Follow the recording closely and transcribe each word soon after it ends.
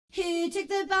Who took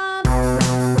the bomb?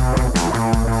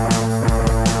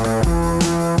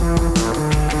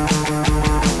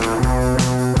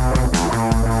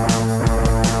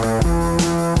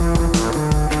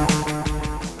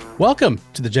 Welcome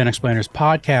to the GenXplainers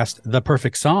podcast, The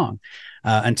Perfect Song.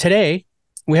 And today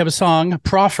we have a song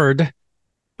proffered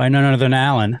by none other than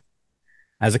Alan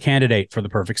as a candidate for the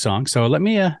perfect song. So let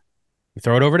me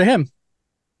throw it over to him.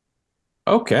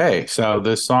 Okay, so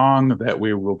the song that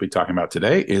we will be talking about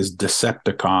today is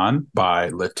Deceptacon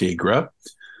by Tigre.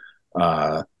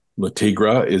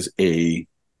 Tigre is a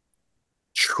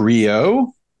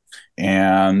trio,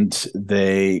 and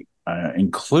they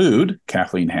include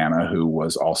Kathleen Hanna, who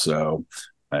was also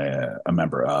a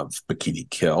member of Bikini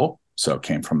Kill, so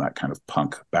came from that kind of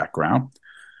punk background,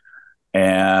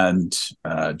 and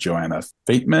Joanna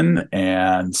Fateman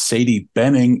and Sadie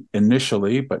Benning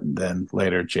initially, but then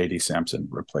later J.D. Sampson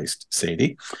replaced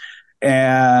Sadie.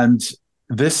 And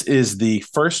this is the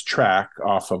first track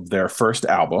off of their first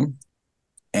album.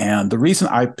 And the reason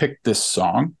I picked this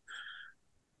song,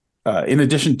 in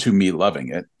addition to me loving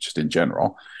it, just in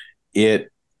general,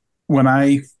 when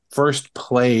I first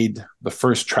played the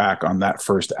first track on that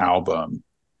first album,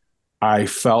 I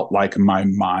felt like my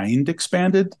mind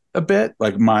expanded a bit,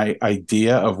 like my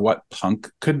idea of what punk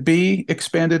could be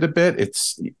expanded a bit.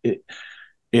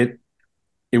 It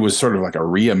was sort of like a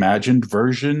reimagined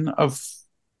version of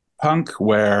punk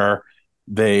where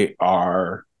they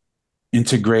are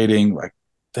integrating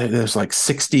there's like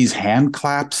 60s hand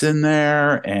claps in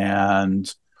there,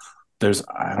 and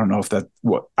I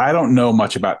don't know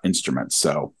much about instruments,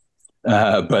 so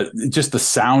but just the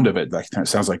sound of it, it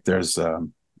sounds like there's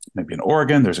maybe an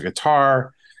organ, there's a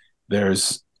guitar,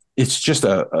 it's just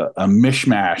a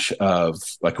mishmash of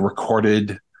like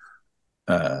recorded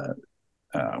what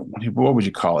would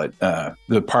you call it,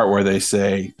 the part where they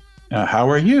say how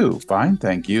are you? Fine,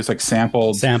 thank you. It's like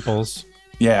samples.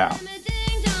 Yeah.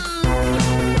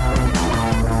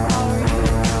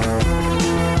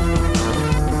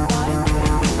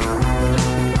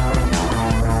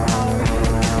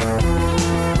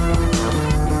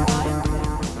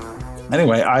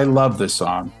 Anyway, I love this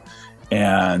song,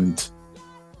 and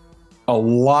a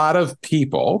lot of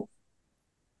people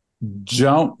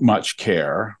don't much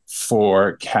care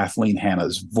for Kathleen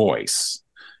Hanna's voice,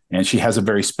 and she has a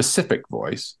very specific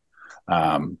voice,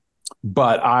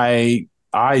 but I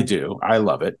do. I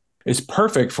love it. It's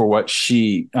perfect for what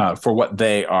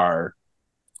they are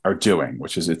doing,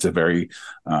 which is it's a very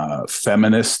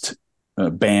feminist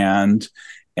band.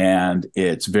 And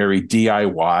it's very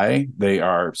DIY. They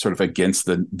are sort of against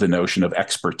the notion of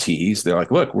expertise. They're like,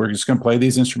 look, we're just going to play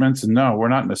these instruments, and no, we're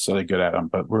not necessarily good at them,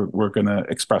 but we're going to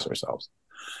express ourselves.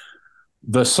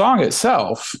 The song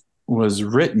itself was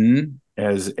written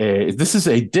this is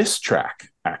a diss track,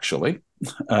 actually.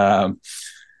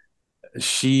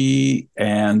 She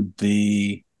and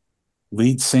the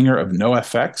lead singer of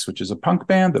NoFX, which is a punk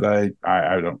band that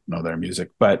I don't know their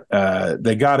music, but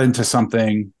they got into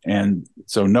something, and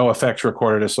so NoFX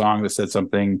recorded a song that said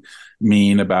something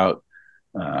mean about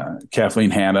Kathleen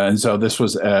Hanna, and so this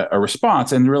was a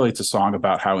response, and really it's a song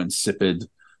about how insipid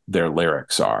their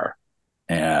lyrics are,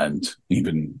 and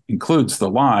even includes the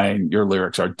line, "Your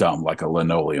lyrics are dumb like a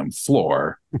linoleum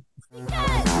floor."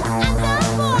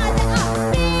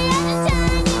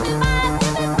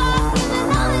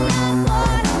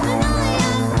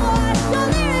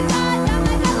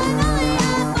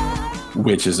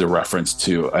 Which is a reference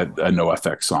to a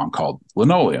NoFX song called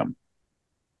Linoleum,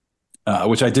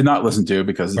 which I did not listen to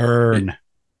because burn.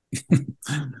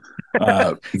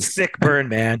 Sick burn,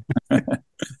 man.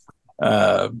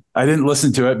 I didn't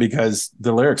listen to it because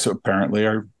the lyrics apparently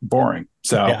are boring.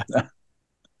 So yeah.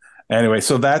 Anyway,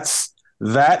 so that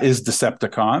is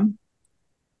Deceptacon.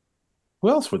 Who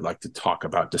else would like to talk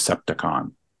about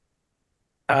Deceptacon?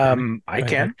 I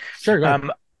can. Sure, go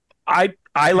ahead.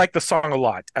 I like the song a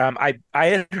lot. I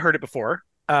had heard it before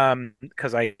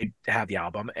because I have the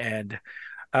album, and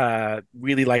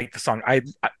really like the song.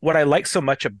 What I like so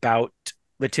much about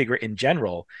Le Tigre in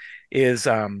general is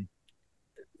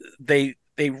they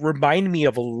remind me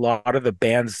of a lot of the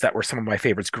bands that were some of my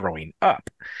favorites growing up.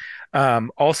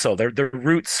 Also, their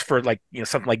roots for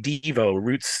something like Devo,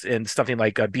 roots in something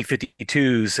like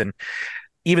B-52s, and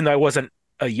even though I wasn't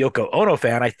a Yoko Ono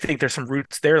fan, I think there's some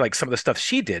roots there, like some of the stuff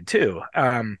she did too.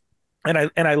 And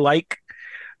I like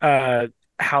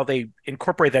how they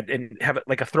incorporate that and have it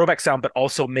like a throwback sound, but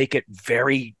also make it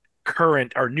very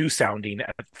current or new sounding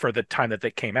for the time that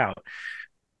they came out.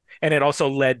 And it also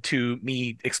led to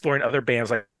me exploring other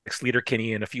bands like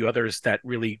ex-Bikini and a few others that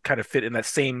really kind of fit in that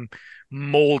same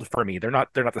mold for me. They're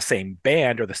not the same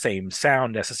band or the same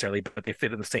sound necessarily, but they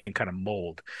fit in the same kind of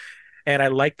mold. And I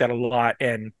like that a lot.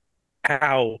 And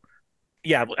how,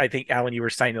 yeah, I think Alan, you were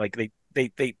saying like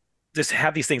they just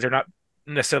have these things. They're not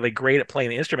necessarily great at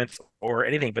playing the instruments or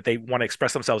anything, but they want to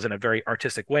express themselves in a very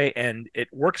artistic way, and it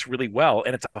works really well.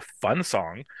 And it's a fun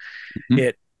song.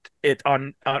 Mhm.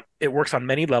 It works on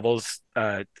many levels.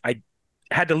 I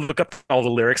had to look up all the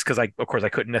lyrics because of course I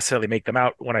couldn't necessarily make them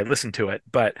out when I listened to it,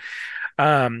 but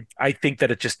I think that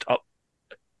it just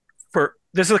for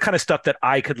this is the kind of stuff that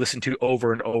I could listen to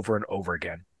over and over and over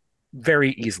again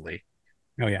very easily.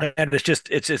 Oh yeah. And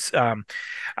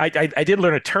I did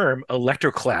learn a term,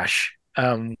 electroclash,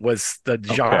 was the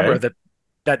genre Okay.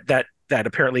 that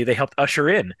apparently they helped usher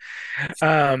in.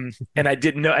 And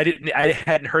I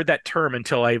hadn't heard that term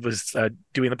until I was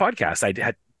doing the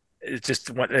podcast. It's just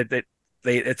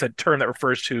it's a term that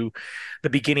refers to the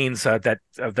beginnings of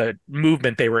the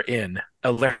movement they were in.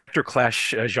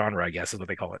 Electroclash genre, I guess, is what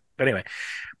they call it. But anyway,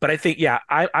 I think, yeah,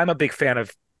 I'm a big fan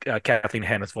of Kathleen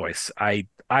Hanna's voice. I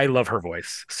love her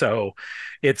voice. So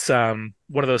it's one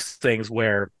of those things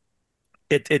where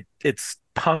it's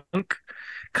punk,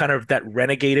 kind of that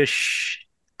renegade-ish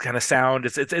kind of sound.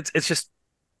 It's just,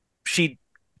 she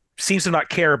seems to not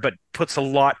care, but puts a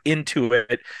lot into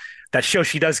it that shows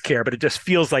she does care. But it just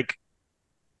feels like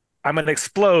I'm gonna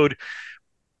explode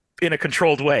in a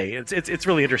controlled way. It's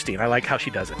really interesting. I like how she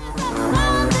does it.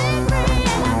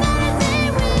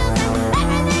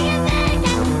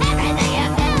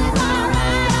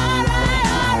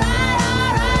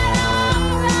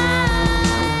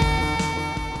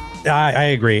 I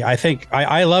agree. I think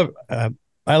I love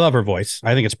her voice.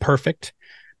 I think it's perfect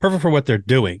for what they're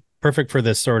doing. Perfect for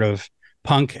this sort of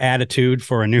punk attitude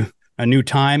for a new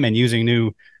time, and using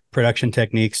new production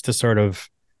techniques to sort of,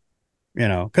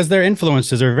 because their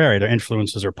influences are varied. Their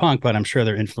influences are punk, but I'm sure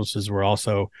their influences were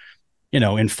also,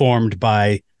 informed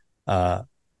by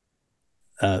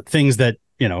things that,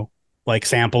 like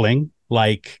sampling,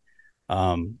 like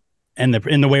and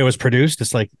in the way it was produced,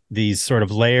 it's like these sort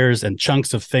of layers and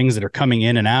chunks of things that are coming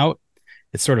in and out.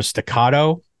 It's sort of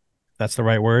staccato. If that's the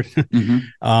right word.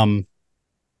 Mm-hmm.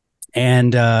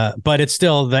 But it's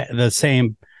still the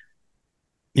same,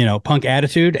 punk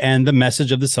attitude, and the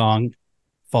message of the song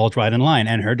falls right in line,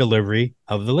 and her delivery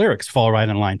of the lyrics fall right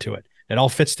in line to it. It all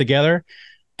fits together.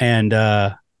 And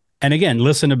again,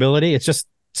 listenability.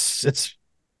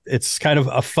 It's kind of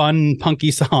a fun, punky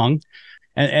song.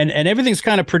 And everything's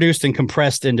kind of produced and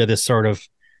compressed into this sort of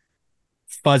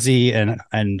fuzzy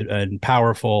and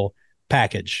powerful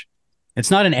package.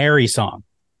 It's not an airy song.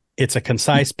 It's a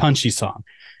concise, punchy song.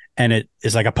 And it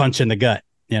is like a punch in the gut,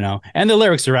 And the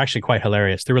lyrics are actually quite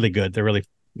hilarious. They're really good. They're really,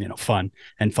 fun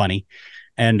and funny.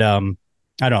 And I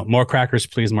don't know, more crackers,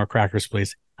 please, more crackers,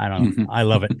 please. I don't know. I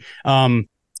love it. And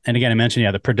again, I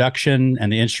mentioned, the production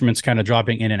and the instruments kind of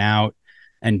dropping in and out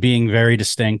and being very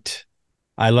distinct.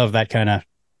 I love that kind of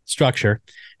structure.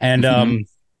 And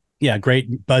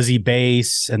great buzzy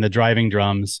bass and the driving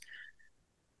drums.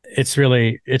 It's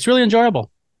really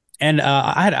enjoyable. And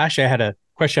I had a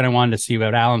question I wanted to see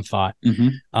what Alan thought.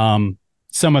 Mm-hmm.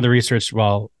 Some of the research,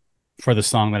 for the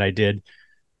song that I did,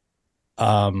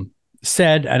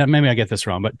 said, and maybe I get this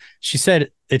wrong, but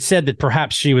it said that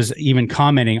perhaps she was even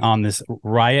commenting on this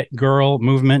riot girl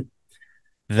movement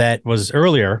that was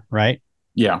earlier, right?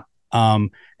 Yeah.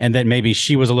 And that maybe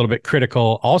she was a little bit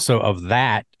critical also of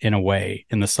that in a way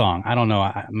in the song. I don't know.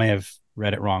 I may have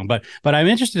read it wrong, but I'm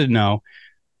interested to know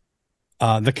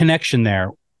the connection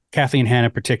there. Kathleen Hanna,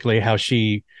 particularly, how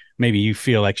maybe you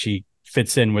feel like she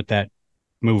fits in with that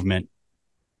movement.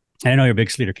 And I know you're a big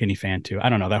Sleater-Kinney fan too. I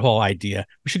don't know, that whole idea.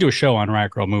 We should do a show on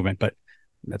Riot Girl movement, but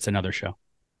that's another show.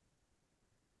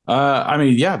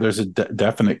 There's a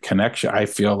definite connection. I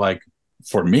feel like,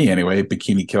 for me anyway,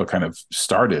 Bikini Kill kind of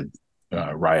started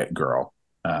Riot Girl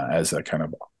as a kind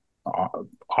of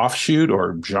offshoot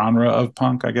or genre of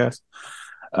punk, I guess.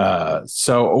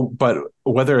 But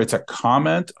whether it's a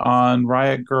comment on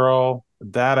Riot Girl,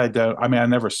 that I don't. I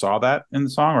never saw that in the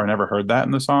song, or I never heard that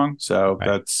in the song. So right.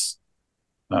 That's.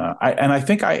 I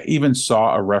think I even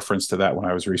saw a reference to that when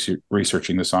I was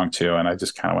researching the song too, and I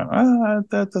just kind of went,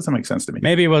 that doesn't make sense to me.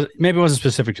 Maybe it wasn't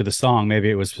specific to the song. Maybe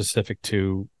it was specific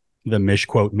to the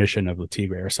mission of the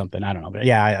Tigre or something. I don't know, but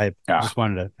I just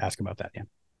wanted to ask about that. Yeah,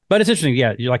 but it's interesting.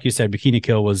 Yeah, like you said, Bikini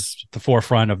Kill was the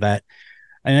forefront of that,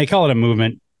 and they call it a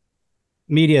movement.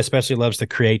 Media especially loves to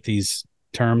create these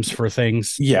terms for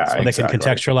things, so exactly. They can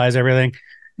contextualize everything,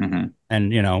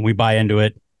 and we buy into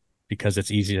it because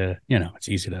it's easy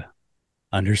to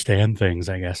understand things,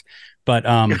 I guess. But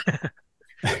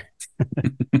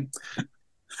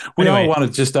We Anyway. all want to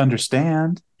just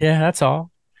understand. Yeah, that's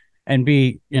all. And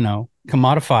be,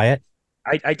 commodify it.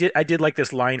 I did like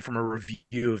this line from a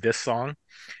review of this song.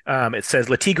 It says,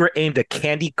 "Le Tigre aimed a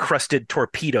candy-crusted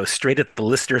torpedo straight at the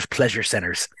listener's pleasure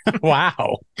centers."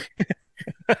 Wow.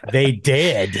 They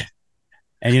did.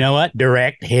 And you know what?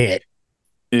 Direct hit.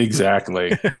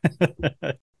 Exactly.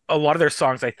 A lot of their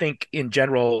songs, I think, in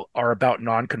general, are about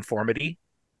nonconformity,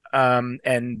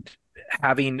 and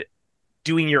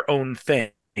doing your own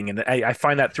thing. And I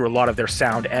find that through a lot of their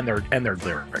sound and their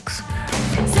lyrics. So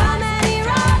many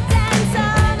roads and so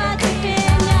much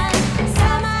opinion, so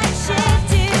much shit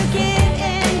to give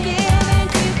and give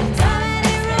into. So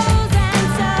many rules and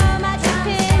so much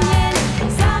opinion,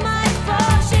 so much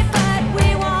bullshit, but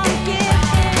we won't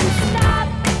give in.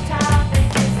 Stop talking,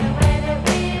 it's the way that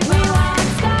we won't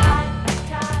stop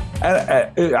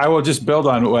talking. And I will just build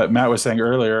on what Matt was saying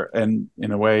earlier, and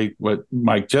in a way, what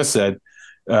Mike just said.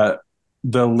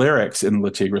 The lyrics in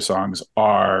Le Tigre songs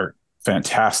are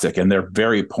fantastic, and they're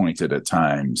very pointed at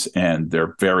times, and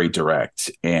they're very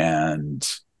direct, and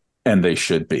they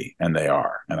should be, and they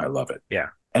are, and I love it. Yeah.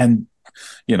 And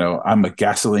I'm a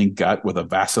gasoline gut with a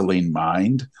Vaseline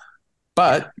mind,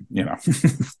 but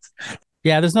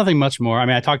Yeah, there's nothing much more. I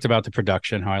mean, I talked about the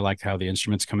production, how I liked how the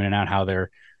instruments come in and out, how they're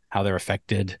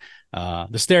affected. The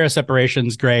stereo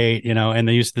separation's great, and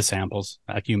the use of the samples,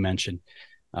 like you mentioned.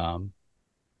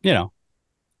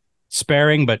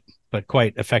 Sparing but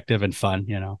quite effective and fun.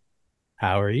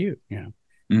 How are you?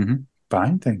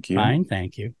 Fine, thank you. Fine,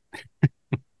 thank you.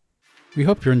 We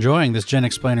hope you're enjoying this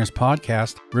GenXplainers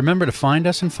podcast. Remember to find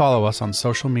us and follow us on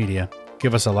social media.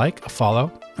 Give us a like, a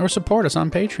follow, or support us on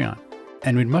Patreon.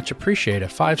 And we'd much appreciate a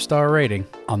 5-star rating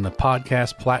on the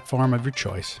podcast platform of your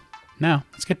choice. Now,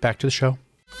 let's get back to the show.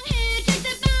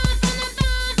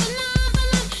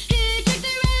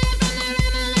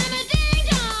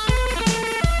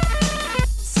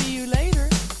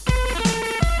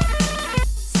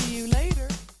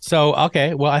 So,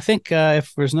 okay, well, I think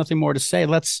if there's nothing more to say,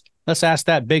 let's ask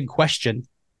that big question.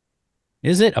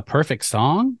 Is it a perfect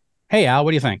song? Hey, Al,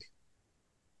 what do you think?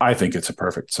 I think it's a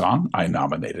perfect song. I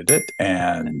nominated it,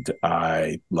 and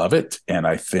I love it, and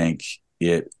I think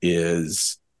it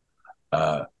is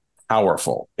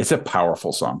powerful. It's a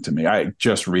powerful song to me. I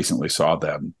just recently saw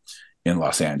them in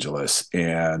Los Angeles,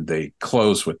 and they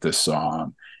close with this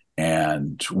song,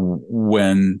 and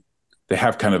when they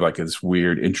have kind of like this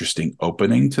weird, interesting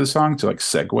opening to the song to like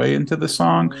segue into the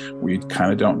song where you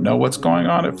kind of don't know what's going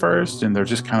on at first. And they're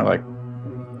just kind of like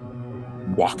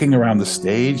walking around the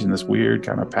stage in this weird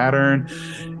kind of pattern.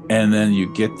 And then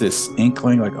you get this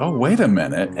inkling like, oh, wait a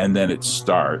minute. And then it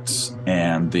starts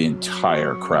and the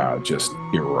entire crowd just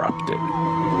erupted.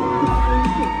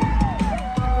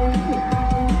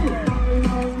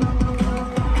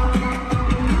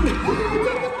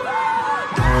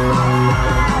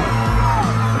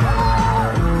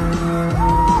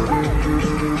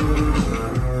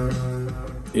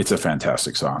 It's a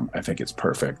fantastic song. I think it's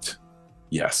perfect.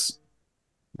 Yes.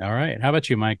 All right. How about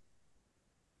you, Mike?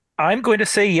 I'm going to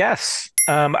say yes.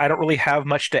 I don't really have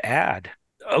much to add.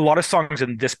 A lot of songs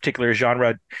in this particular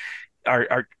genre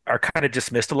are kind of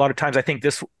dismissed a lot of times. I think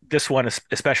this one,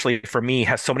 especially for me,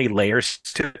 has so many layers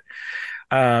to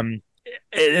it.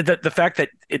 The fact that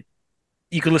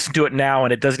you can listen to it now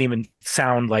and it doesn't even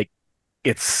sound like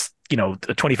it's a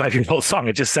 25-year-old song.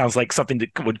 It just sounds like something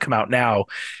that would come out now.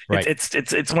 Right.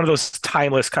 It's one of those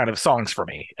timeless kind of songs for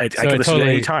me. I can listen to it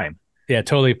any time. Yeah,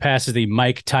 totally passes the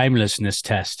Mike timelessness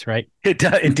test, right? It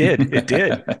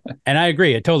did. And I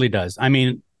agree, it totally does. I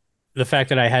mean, the fact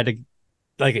that I had to,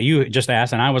 like you just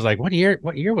asked, and I was like, what year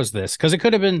was this? Because it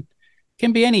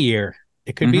can be any year.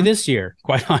 It could be this year,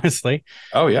 quite honestly.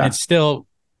 Oh yeah. It still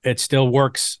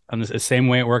works on the same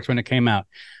way it worked when it came out.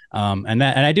 And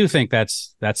I do think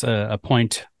that's a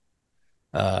point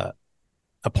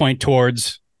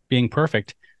towards being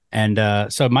perfect.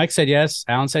 And so Mike said yes,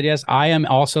 Alan said yes. I am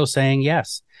also saying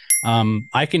yes.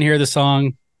 I can hear the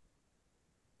song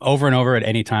over and over at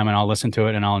any time, and I'll listen to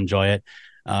it and I'll enjoy it.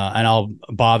 And I'll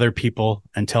bother people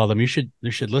and tell them you should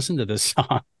listen to this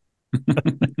song.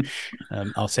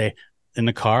 I'll say in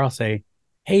the car, I'll say,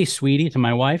 "Hey, sweetie," to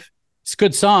my wife. "It's a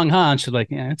good song, huh?" And she's like,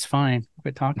 "Yeah, it's fine.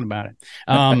 Quit talking about it."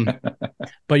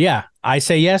 But yeah, I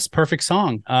say yes, perfect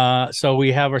song. So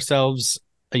we have ourselves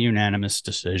a unanimous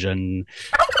decision.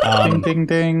 Ding, ding,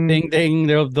 ding. Ding, ding.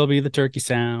 There'll be the turkey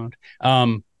sound.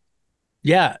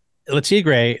 Yeah, Le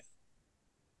Tigre.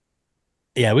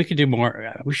 Yeah, we could do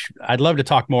more. I'd love to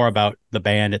talk more about the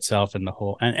band itself and the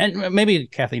whole, and maybe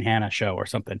Kathleen Hanna show or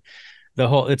something.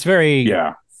 It's very,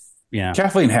 yeah. Yeah.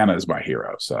 Kathleen Hanna is my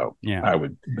hero, so Yeah. I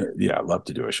would, love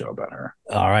to do a show about her.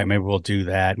 All right, maybe we'll do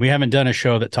that. We haven't done a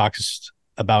show that talks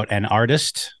about an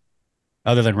artist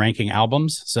other than ranking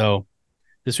albums, so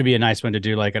this would be a nice one to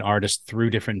do, like an artist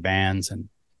through different bands, and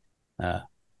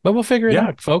but we'll figure it Yeah.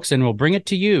 out, folks, and we'll bring it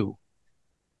to you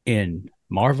in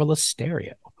marvelous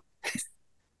stereo.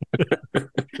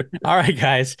 All right,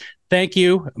 guys. Thank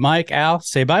you, Mike, Al.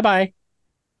 Say bye-bye.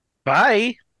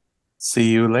 Bye.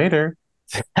 See you later.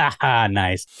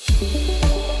 Nice.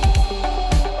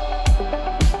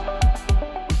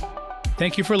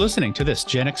 Thank you for listening to this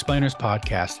GenXplainers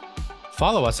podcast.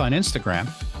 Follow us on Instagram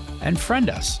and friend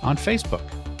us on Facebook.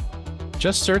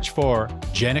 Just search for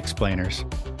GenXplainers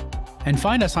and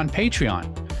find us on Patreon,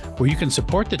 where you can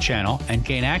support the channel and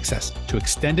gain access to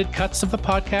extended cuts of the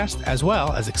podcast as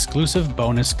well as exclusive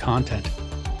bonus content.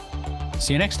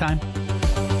 See you next time.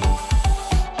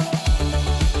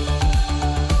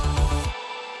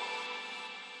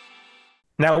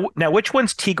 Now, which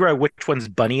one's Tigre? Which one's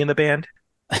Bunny in the band?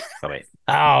 Oh wait.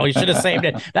 Oh, you should have saved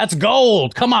it. That's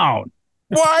gold. Come on.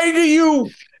 Why do you?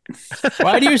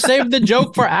 Why do you save the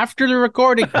joke for after the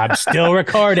recording? I'm still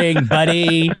recording,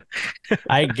 buddy.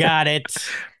 I got it.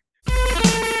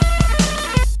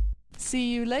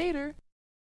 See you later.